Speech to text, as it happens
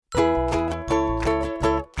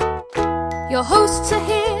Your hosts are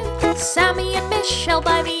here, Sammy and Michelle.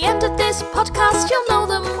 By the end of this podcast, you'll know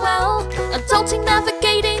them well. Adulting,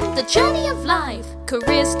 navigating the journey of life.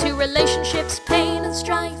 Careers to relationships, pain and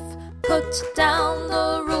strife. Put down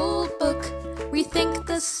the rule book, rethink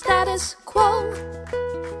the status quo.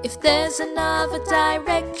 If there's another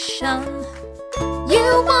direction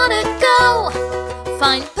you wanna go,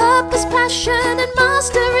 find purpose, passion and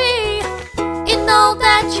mastery in all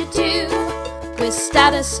that you do with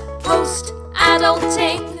Status Post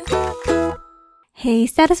Adulting. Hey,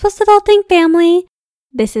 Status Post Adulting family.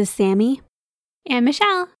 This is Sammy. And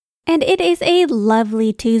Michelle. And it is a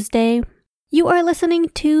lovely Tuesday. You are listening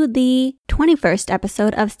to the 21st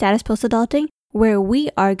episode of Status Post Adulting, where we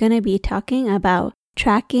are going to be talking about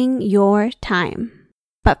tracking your time.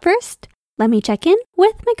 But first, let me check in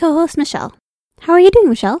with my co-host, Michelle. How are you doing,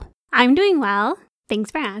 Michelle? I'm doing well.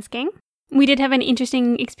 Thanks for asking. We did have an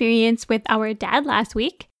interesting experience with our dad last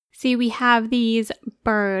week. See, we have these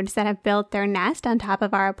birds that have built their nest on top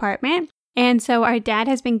of our apartment. And so our dad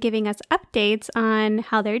has been giving us updates on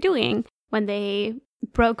how they're doing when they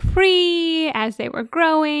broke free, as they were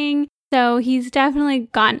growing. So he's definitely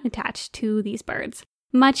gotten attached to these birds,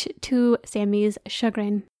 much to Sammy's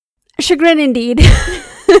chagrin. Chagrin indeed.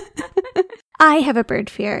 I have a bird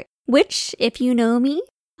fear, which, if you know me,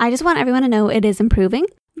 I just want everyone to know it is improving.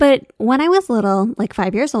 But when I was little, like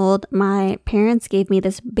 5 years old, my parents gave me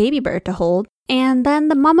this baby bird to hold, and then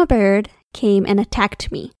the mama bird came and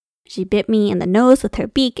attacked me. She bit me in the nose with her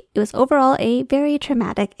beak. It was overall a very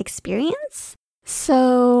traumatic experience.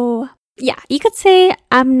 So, yeah, you could say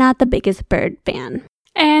I'm not the biggest bird fan.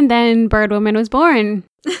 And then Birdwoman was born.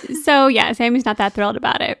 So, yeah, Sammy's not that thrilled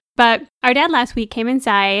about it. But our dad last week came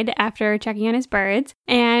inside after checking on his birds,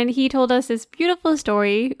 and he told us this beautiful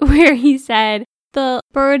story where he said the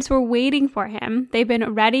birds were waiting for him. They've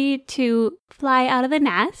been ready to fly out of the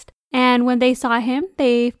nest. And when they saw him,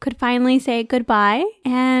 they could finally say goodbye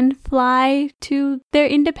and fly to their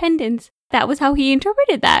independence. That was how he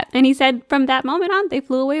interpreted that. And he said from that moment on, they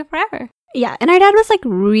flew away forever. Yeah, and our dad was like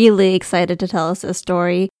really excited to tell us this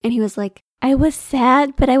story. And he was like, I was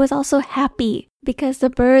sad, but I was also happy because the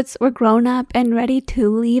birds were grown up and ready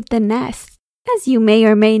to leave the nest. As you may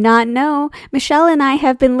or may not know, Michelle and I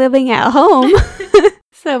have been living at home.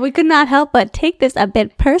 So we could not help but take this a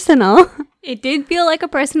bit personal. It did feel like a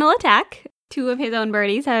personal attack. 2 of his own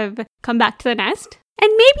birdies have come back to the nest.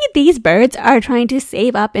 And maybe these birds are trying to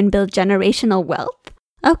save up and build generational wealth.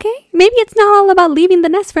 Okay, maybe it's not all about leaving the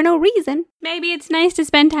nest for no reason. Maybe it's nice to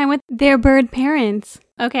spend time with their bird parents.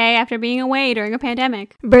 Okay, after being away during a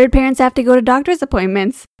pandemic. Bird parents have to go to doctor's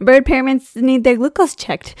appointments. Bird parents need their glucose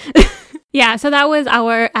checked. Yeah, so that was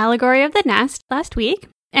our allegory of the nest last week.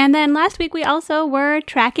 And then last week we also were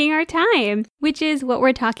tracking our time, which is what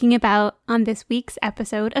we're talking about on this week's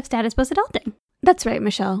episode of Status Post Adulting. That's right,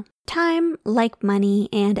 Michelle. Time, like money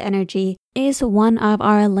and energy, is one of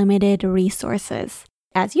our limited resources.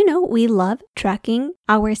 As you know, we love tracking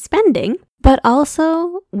our spending, but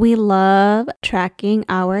also we love tracking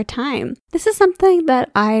our time. This is something that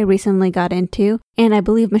I recently got into, and I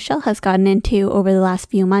believe Michelle has gotten into over the last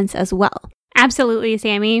few months as well. Absolutely,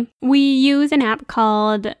 Sammy. We use an app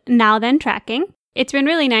called Now Then Tracking. It's been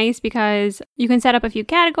really nice because you can set up a few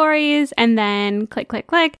categories and then click, click,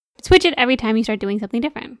 click. Switch it every time you start doing something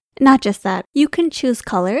different. Not just that, you can choose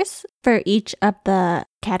colors for each of the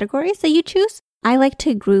categories that you choose. I like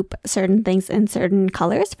to group certain things in certain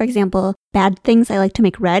colors. For example, bad things I like to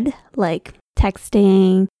make red, like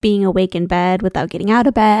texting, being awake in bed without getting out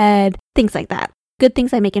of bed, things like that. Good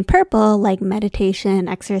things I make in purple, like meditation,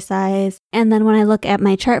 exercise. And then when I look at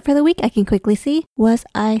my chart for the week, I can quickly see, was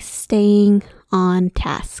I staying on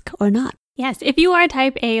task or not? Yes, if you are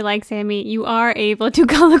type A like Sammy, you are able to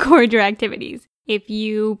color code your activities. If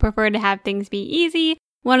you prefer to have things be easy,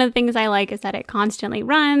 one of the things I like is that it constantly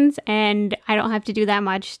runs and I don't have to do that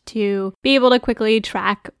much to be able to quickly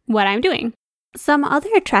track what I'm doing. Some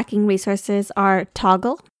other tracking resources are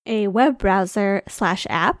Toggl, a web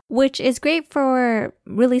browser/app, which is great for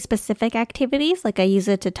really specific activities. Like I use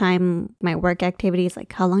it to time my work activities,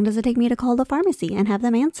 like how long does it take me to call the pharmacy and have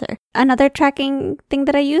them answer. Another tracking thing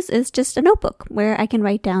that I use is just a notebook where I can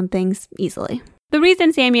write down things easily. The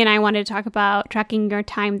reason Sammy and I wanted to talk about tracking your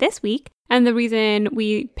time this week, and the reason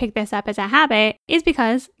we picked this up as a habit, is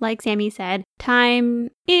because, like Sammy said, time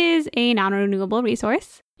is a non-renewable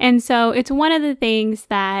resource. And so it's one of the things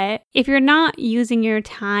that if you're not using your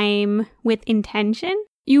time with intention,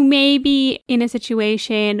 you may be in a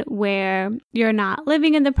situation where you're not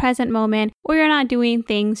living in the present moment or you're not doing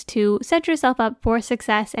things to set yourself up for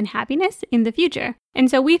success and happiness in the future. And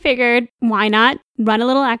so we figured, why not run a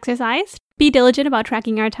little exercise be diligent about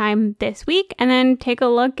tracking our time this week and then take a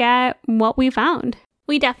look at what we found.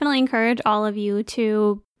 We definitely encourage all of you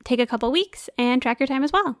to take a couple weeks and track your time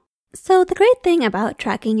as well. So the great thing about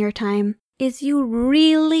tracking your time is you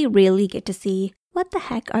really get to see what the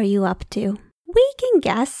heck are you up to. We can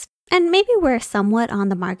guess, and maybe we're somewhat on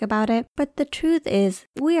the mark about it, but the truth is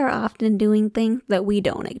we are often doing things that we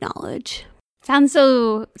don't acknowledge. Sounds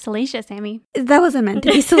so salacious, Sammy. That wasn't meant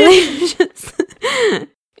to be salacious.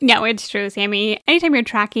 No, it's true, Sammy. Anytime you're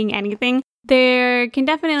tracking anything, there can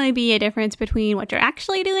definitely be a difference between what you're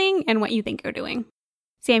actually doing and what you think you're doing.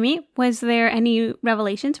 Sammy, was there any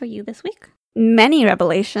revelations for you this week? Many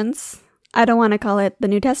revelations. I don't want to call it the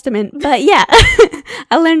New Testament, but yeah,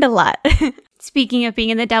 I learned a lot. Speaking of being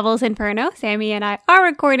in the Devil's Inferno, Sammy and I are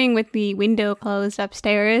recording with the window closed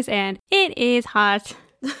upstairs, and it is hot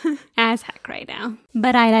as heck right now.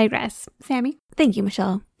 But I digress. Sammy? Thank you,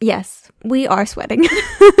 Michelle. Yes, we are sweating.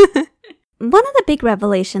 One of the big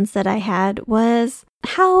revelations that I had was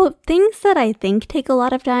how things that I think take a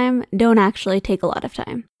lot of time don't actually take a lot of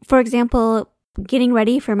time. For example, getting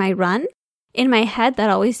ready for my run. In my head, that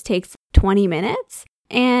always takes 20 minutes,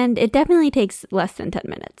 and it definitely takes less than 10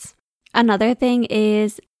 minutes. Another thing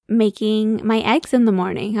is making my eggs in the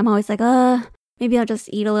morning. I'm always like, maybe I'll just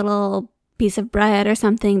eat a little piece of bread or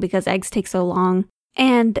something because eggs take so long.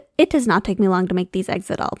 And it does not take me long to make these eggs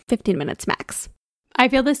at all. 15 minutes max. I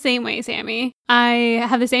feel the same way, Sammy. I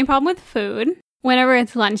have the same problem with food. Whenever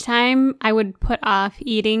it's lunchtime, I would put off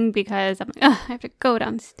eating because I'm like, I have to go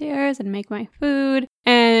downstairs and make my food.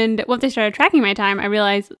 And once I started tracking my time, I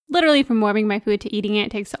realized literally from warming my food to eating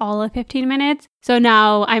it takes all of 15 minutes. So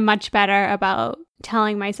now I'm much better about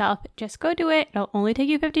telling myself, just go do it. It'll only take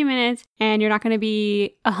you 15 minutes and you're not going to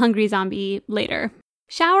be a hungry zombie later.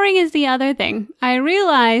 Showering is the other thing. I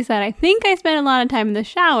realize that I think I spend a lot of time in the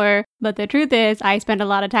shower, but the truth is I spend a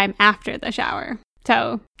lot of time after the shower.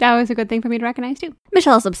 So that was a good thing for me to recognize too.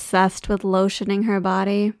 Michelle's obsessed with lotioning her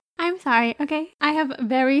body. I'm sorry, okay? I have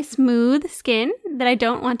very smooth skin that I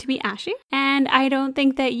don't want to be ashy, and I don't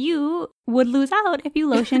think that you would lose out if you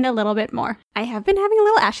lotioned a little bit more. I have been having a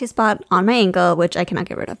little ashy spot on my ankle, which I cannot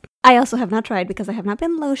get rid of. I also have not tried because I have not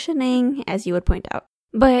been lotioning, as you would point out.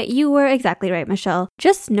 But you were exactly right, Michelle.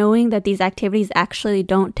 Just knowing that these activities actually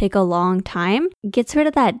don't take a long time gets rid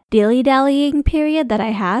of that dilly-dallying period that I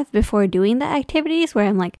have before doing the activities where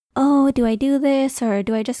I'm like, oh, do I do this or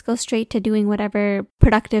do I just go straight to doing whatever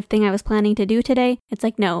productive thing I was planning to do today? It's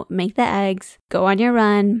like, no, make the eggs, go on your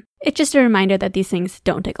run. It's just a reminder that these things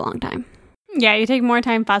don't take a long time. Yeah, you take more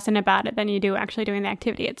time fussing about it than you do actually doing the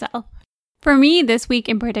activity itself. For me, this week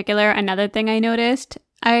in particular, another thing I noticed,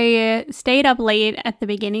 I stayed up late at the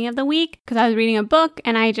beginning of the week because I was reading a book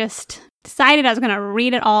and I just decided I was going to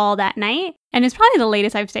read it all that night. And it's probably the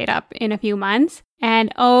latest I've stayed up in a few months.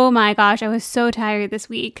 And oh my gosh, I was so tired this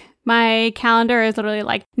week. My calendar is literally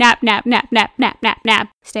like nap, nap, nap, nap, nap, nap,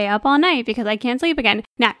 nap. Stay up all night because I can't sleep again.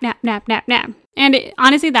 Nap, nap, nap, nap, nap. And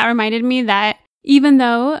honestly, that reminded me that even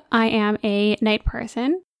though I am a night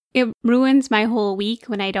person, it ruins my whole week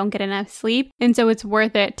when I don't get enough sleep. And so it's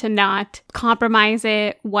worth it to not compromise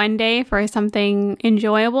it one day for something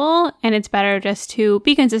enjoyable. And it's better just to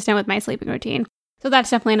be consistent with my sleeping routine. So that's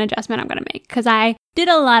definitely an adjustment I'm going to make because I did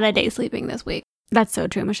a lot of day sleeping this week. That's so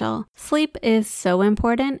true, Michelle. Sleep is so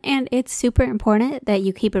important, and it's super important that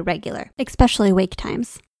you keep it regular, especially wake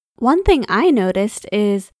times. One thing I noticed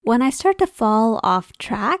is when I start to fall off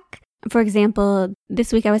track, for example,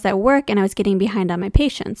 this week I was at work and I was getting behind on my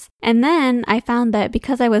patients. And then I found that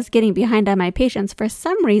because I was getting behind on my patients, for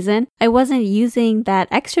some reason, I wasn't using that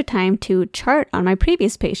extra time to chart on my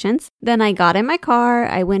previous patients. Then I got in my car,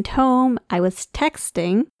 I went home, I was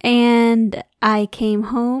texting, and I came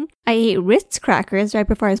home. I ate Ritz crackers right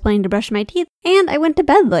before I was planning to brush my teeth, and I went to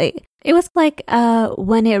bed late. It was like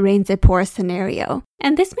when it rains it pours scenario.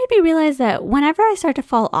 And this made me realize that whenever I start to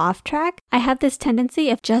fall off track, I have this tendency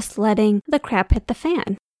of just letting the crap hit the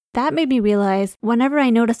fan. That made me realize whenever I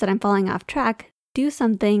notice that I'm falling off track, do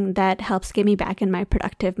something that helps get me back in my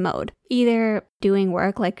productive mode. Either doing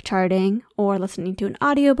work like charting or listening to an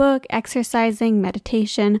audiobook, exercising,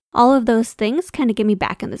 meditation. All of those things kind of get me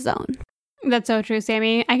back in the zone. That's so true,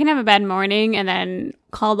 Sammy. I can have a bad morning and then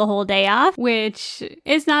call the whole day off, which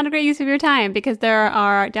is not a great use of your time because there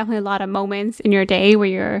are definitely a lot of moments in your day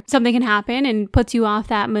where something can happen and puts you off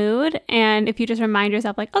that mood. And if you just remind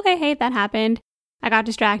yourself like, okay, hey, that happened. I got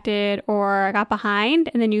distracted or I got behind,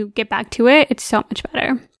 and then you get back to it, it's so much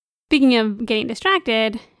better. Speaking of getting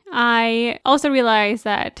distracted, I also realized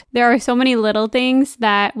that there are so many little things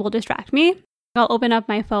that will distract me. I'll open up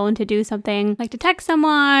my phone to do something like to text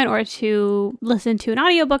someone or to listen to an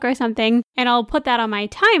audiobook or something, and I'll put that on my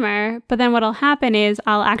timer. But then what'll happen is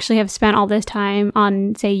I'll actually have spent all this time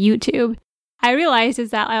on, say, YouTube. I realized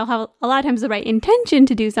is that I'll have a lot of times the right intention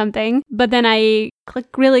to do something, but then I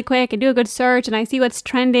click really quick and do a good search and I see what's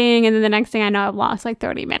trending, and then the next thing I know, I've lost like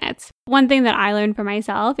 30 minutes. One thing that I learned for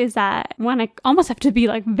myself is that I almost have to be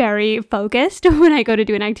like very focused when I go to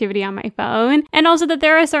do an activity on my phone, and also that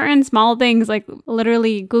there are certain small things like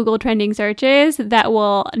literally Google trending searches that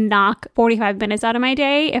will knock 45 minutes out of my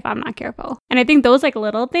day if I'm not careful. And I think those like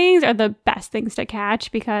little things are the best things to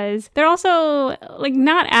catch because they're also like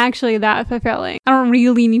not actually that fulfilling. I don't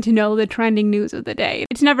really need to know the trending news of the day.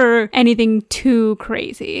 It's never anything too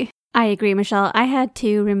crazy. I agree, Michelle. I had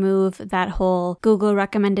to remove that whole Google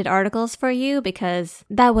recommended articles for you because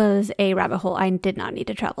that was a rabbit hole I did not need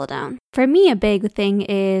to travel down. For me, a big thing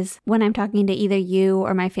is when I'm talking to either you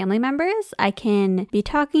or my family members, I can be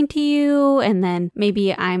talking to you and then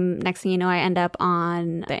maybe next thing you know, I end up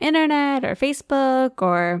on the internet or Facebook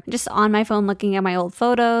or just on my phone looking at my old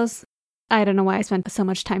photos. I don't know why I spent so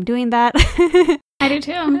much time doing that. I do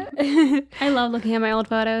too. I love looking at my old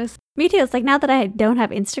photos. Me too. It's like now that I don't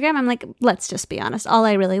have Instagram, I'm like, let's just be honest. All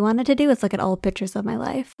I really wanted to do is look at old pictures of my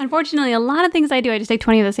life. Unfortunately, a lot of things I do, I just take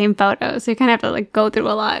 20 of the same photos. So you kind of have to like go through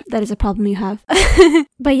a lot. That is a problem you have.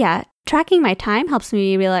 But yeah, tracking my time helps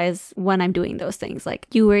me realize when I'm doing those things. Like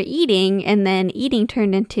you were eating and then eating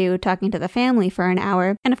turned into talking to the family for an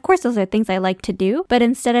hour. And of course, those are things I like to do. But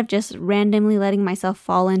instead of just randomly letting myself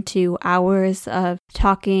fall into hours of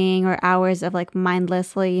talking or hours of like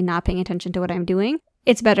mindlessly not paying attention to what I'm doing,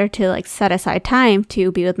 it's better to like set aside time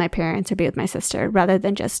to be with my parents or be with my sister rather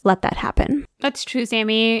than just let that happen. That's true,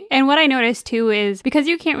 Sammy. And what I noticed too is because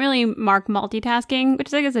you can't really mark multitasking,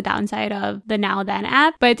 which I guess is a downside of the Now Then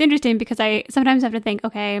app. But it's interesting because I sometimes have to think,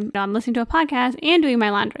 okay, I'm listening to a podcast and doing my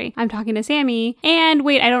laundry. I'm talking to Sammy. And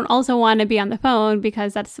wait, I don't also want to be on the phone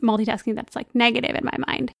because that's multitasking that's like negative in my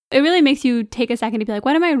mind. It really makes you take a second to be like,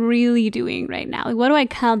 what am I really doing right now? Like, what do I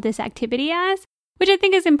count this activity as? Which I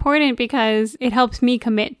think is important because it helps me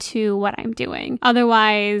commit to what I'm doing.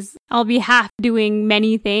 Otherwise, I'll be half doing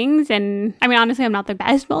many things. And I mean, honestly, I'm not the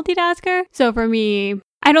best multitasker. So for me,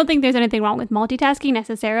 I don't think there's anything wrong with multitasking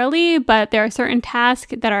necessarily, but there are certain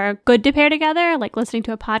tasks that are good to pair together, like listening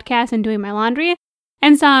to a podcast and doing my laundry,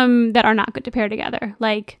 and some that are not good to pair together,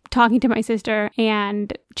 like talking to my sister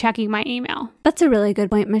and checking my email. That's a really good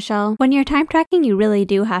point, Michelle. When you're time tracking, you really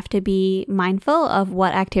do have to be mindful of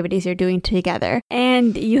what activities you're doing together,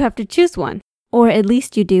 and you have to choose one, or at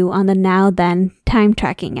least you do on the Now Then time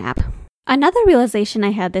tracking app. Another realization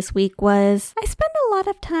I had this week was I spend a lot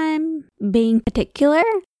of time being particular.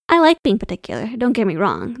 I like being particular, don't get me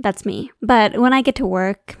wrong, that's me. But when I get to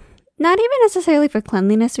work, not even necessarily for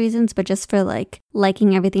cleanliness reasons, but just for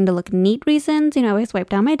liking everything to look neat reasons. You know, I always wipe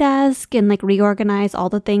down my desk and reorganize all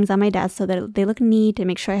the things on my desk so that they look neat and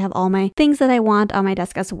make sure I have all my things that I want on my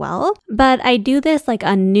desk as well. But I do this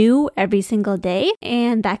anew every single day,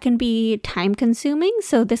 and that can be time consuming.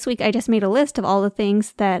 So this week I just made a list of all the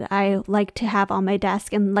things that I like to have on my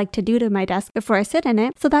desk and like to do to my desk before I sit in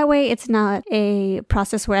it. So that way it's not a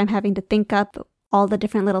process where I'm having to think up all the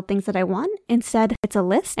different little things that I want. Instead, it's a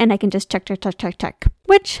list and I can just check.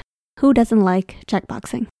 Which, who doesn't like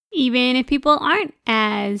checkboxing? Even if people aren't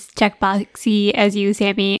as checkboxy as you,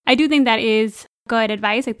 Sammy, I do think that is good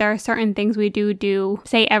advice. Like there are certain things we do,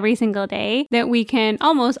 say every single day, that we can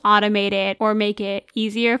almost automate it or make it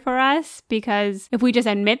easier for us, because if we just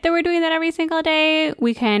admit that we're doing that every single day,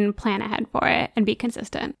 we can plan ahead for it and be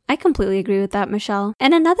consistent. I completely agree with that, Michelle.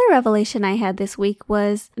 And another revelation I had this week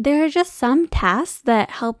was there are just some tasks that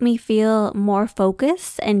help me feel more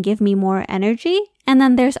focused and give me more energy. And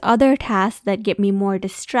then there's other tasks that get me more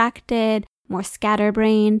distracted, more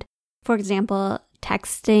scatterbrained. For example,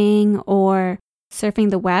 texting or surfing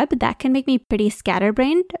the web, that can make me pretty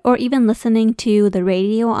scatterbrained, or even listening to the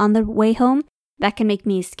radio on the way home, that can make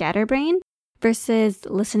me scatterbrained, versus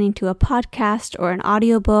listening to a podcast or an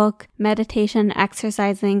audiobook, meditation,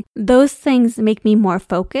 exercising. Those things make me more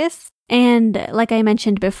focused. And like I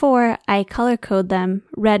mentioned before, I color code them,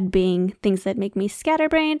 red being things that make me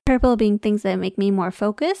scatterbrained, purple being things that make me more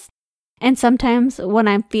focused. And sometimes when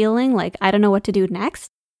I'm feeling like I don't know what to do next,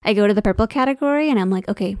 I go to the purple category and I'm like,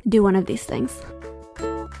 okay, do one of these things.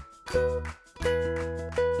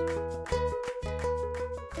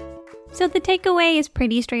 So the takeaway is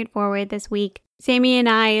pretty straightforward this week. Sammy and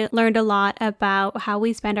I learned a lot about how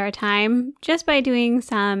we spend our time just by doing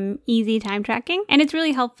some easy time tracking. And it's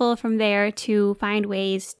really helpful from there to find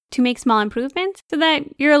ways to make small improvements so that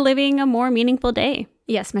you're living a more meaningful day.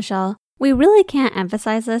 Yes, Michelle. We really can't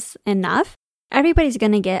emphasize this enough. Everybody's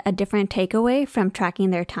going to get a different takeaway from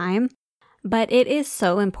tracking their time, but it is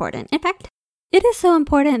so important. In fact, it is so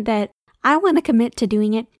important that I want to commit to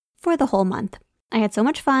doing it for the whole month. I had so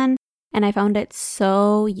much fun, and I found it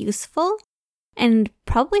so useful and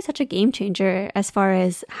probably such a game changer as far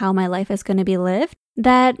as how my life is going to be lived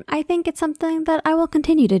that I think it's something that I will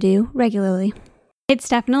continue to do regularly. It's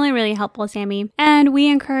definitely really helpful, Sammy, and we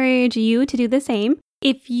encourage you to do the same.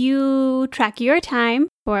 If you track your time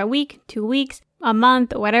for a week, 2 weeks, a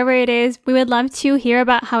month, whatever it is, we would love to hear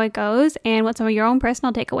about how it goes and what some of your own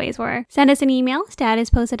personal takeaways were. Send us an email,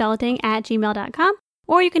 statuspostadulting@gmail.com,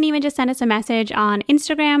 or you can even just send us a message on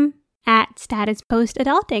Instagram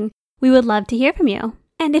 @statuspostadulting. We would love to hear from you.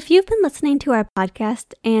 And if you've been listening to our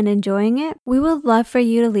podcast and enjoying it, we would love for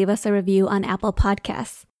you to leave us a review on Apple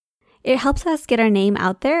Podcasts. It helps us get our name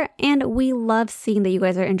out there, and we love seeing that you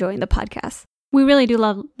guys are enjoying the podcast. We really do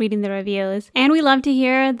love reading the reviews, and we love to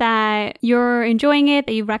hear that you're enjoying it,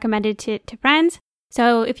 that you've recommended it to friends.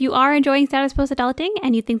 So if you are enjoying Status Post Adulting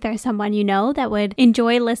and you think there's someone you know that would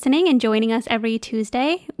enjoy listening and joining us every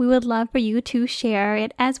Tuesday, we would love for you to share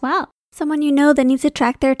it as well. Someone you know that needs to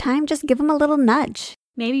track their time, just give them a little nudge.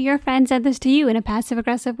 Maybe your friend said this to you in a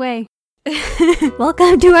passive-aggressive way.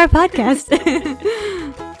 Welcome to our podcast.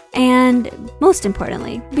 And most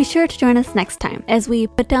importantly, be sure to join us next time as we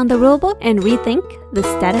put down the rulebook and rethink the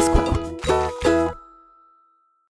status quo.